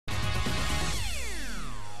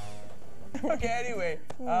Okay, anyway,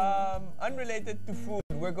 unrelated to food,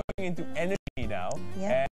 we're going into energy now.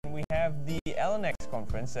 Yeah. And we have the LNX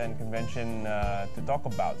conference and convention to talk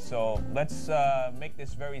about. So let's make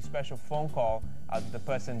this very special phone call out to the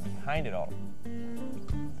person behind it all.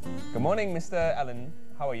 Good morning, Mr. Allen.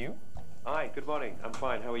 How are you? Hi, good morning. I'm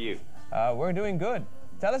fine. How are you? We're doing good.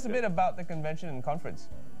 Tell us a bit about the convention and conference.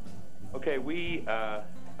 Okay, we are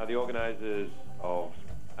the organizers of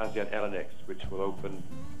ASEAN LNX, which will open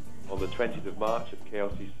on the 20th of March at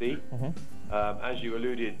KLCC. As you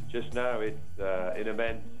alluded just now, it's an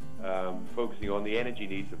event focusing on the energy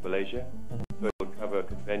needs of Malaysia. So it will cover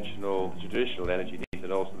conventional, traditional energy needs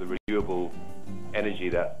and also the renewable energy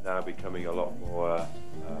that's now becoming a lot more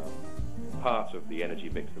part of the energy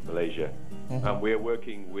mix of Malaysia. And we're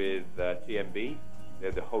working with TMB.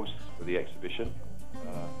 They're the hosts for the exhibition,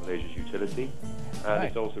 Malaysia's utility. And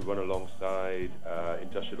it's also run alongside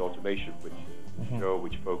Industrial Automation, which is a show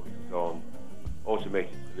which focuses on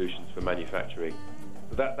automated solutions for manufacturing.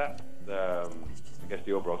 So that's I guess,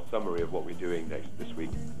 the overall summary of what we're doing this week.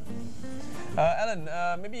 Alan,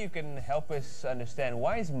 maybe you can help us understand,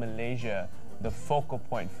 why is Malaysia the focal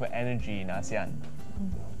point for energy in ASEAN?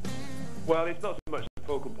 Well, it's not so much the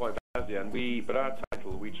focal point for ASEAN, but our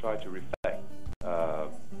title, we try to reflect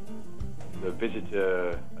the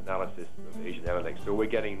visitor analysis of Asian LNX. So we're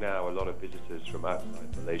getting now a lot of visitors from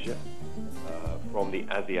outside Malaysia, from the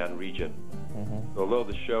ASEAN region. So although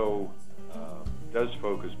the show does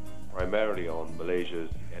focus primarily on Malaysia's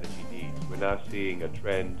energy needs, we're now seeing a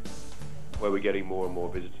trend where we're getting more and more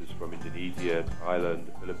visitors from Indonesia, Thailand,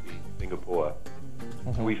 the Philippines, Singapore.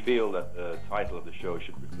 So we feel that the title of the show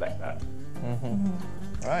should reflect that.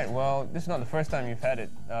 All right, well, this is not the first time you've had it.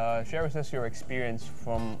 Share with us your experience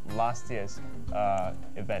from last year's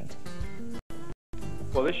event.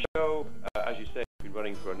 Well, this show, as you say, has been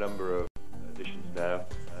running for a number of editions now,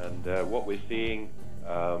 and what we're seeing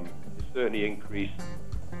is certainly increased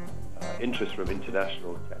interest from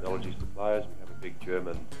international technology suppliers. We have a big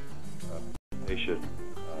German presentation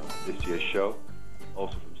this year's show,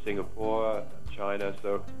 also from Singapore, China.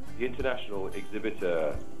 So the international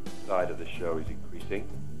exhibitor side of the show is increasing.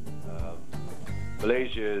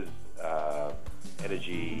 Malaysia's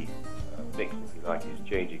energy mix, if you like, is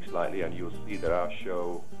changing slightly, and you'll see that our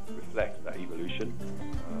show reflects that evolution.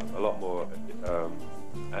 A lot more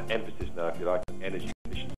emphasis now, if you like, on energy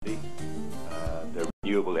efficiency and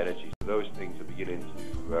renewable energy. So those things are beginning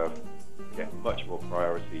to get much more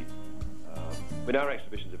priority. But our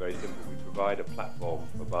exhibitions are very simple. We provide a platform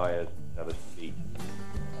for buyers and sellers to meet.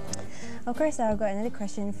 Of course, I've got another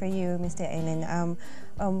question for you, Mr.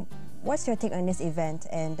 Allen. What's your take on this event,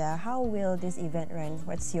 and how will this event run?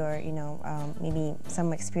 What's your, maybe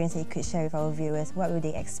some experience that you could share with our viewers? What will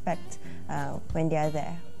they expect when they are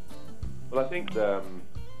there? Well, I think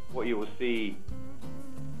what you will see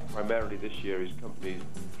primarily this year is companies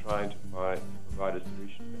trying to provide a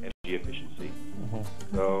solution for energy efficiency.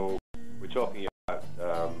 So we're talking about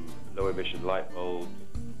low-emission light bulbs,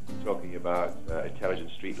 we're talking about intelligent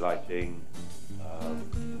street lighting,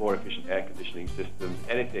 more efficient air conditioning systems,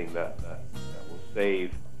 anything that will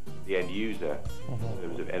save the end user in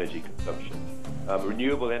terms of energy consumption.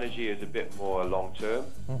 Renewable energy is a bit more long-term.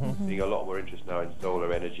 Seeing a lot more interest now in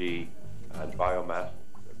solar energy and biomass.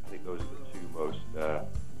 I think those are the two most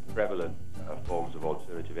prevalent forms of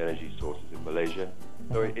alternative energy sources in Malaysia.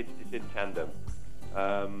 So it's in tandem.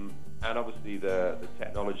 And obviously the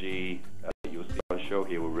technology that you'll see on show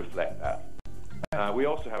here will reflect that. We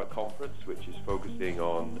also have a conference which is focusing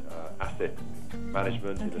on asset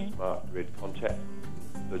management in a smart grid context.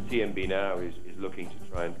 So TMB now is looking to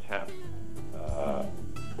try and tap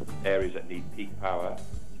areas that need peak power,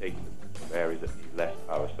 take them from areas that need less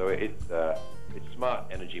power. So it's smart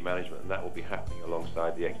energy management, and that will be happening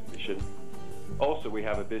alongside the exhibition. Also, we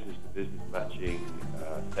have a business-to-business matching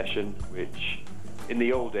session, which in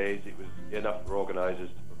the old days it was enough for organisers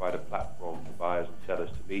to provide a platform for buyers and sellers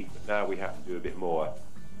to meet, but now we have to do a bit more.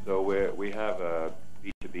 So we have a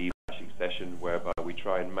B2B matching session whereby we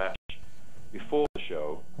try and match before the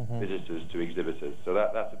show visitors to exhibitors. So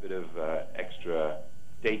that's a bit of extra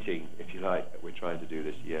dating, if you like, that we're trying to do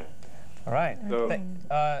this year. All right. So,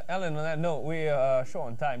 Alan, on that note, we are short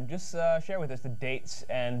on time. Just share with us the dates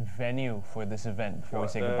and venue for this event before we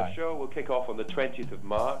say goodbye. The show will kick off on the 20th of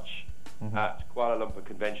March at Kuala Lumpur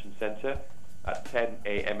Convention Centre at 10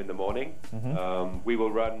 a.m. in the morning. We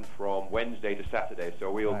will run from Wednesday to Saturday,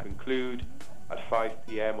 so we will conclude at 5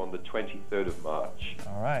 p.m. on the 23rd of March.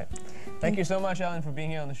 All right. Thank you so much, Alan, for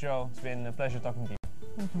being here on the show. It's been a pleasure talking to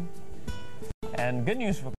you. And good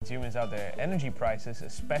news for consumers out there, energy prices,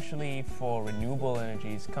 especially for renewable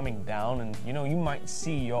energy, is coming down. And you know, you might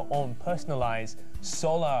see your own personalized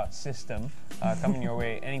solar system coming your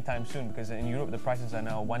way anytime soon, because in Europe the prices are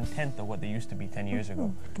now 1/10 of what they used to be 10 years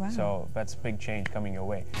ago. Wow. So that's a big change coming your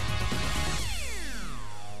way.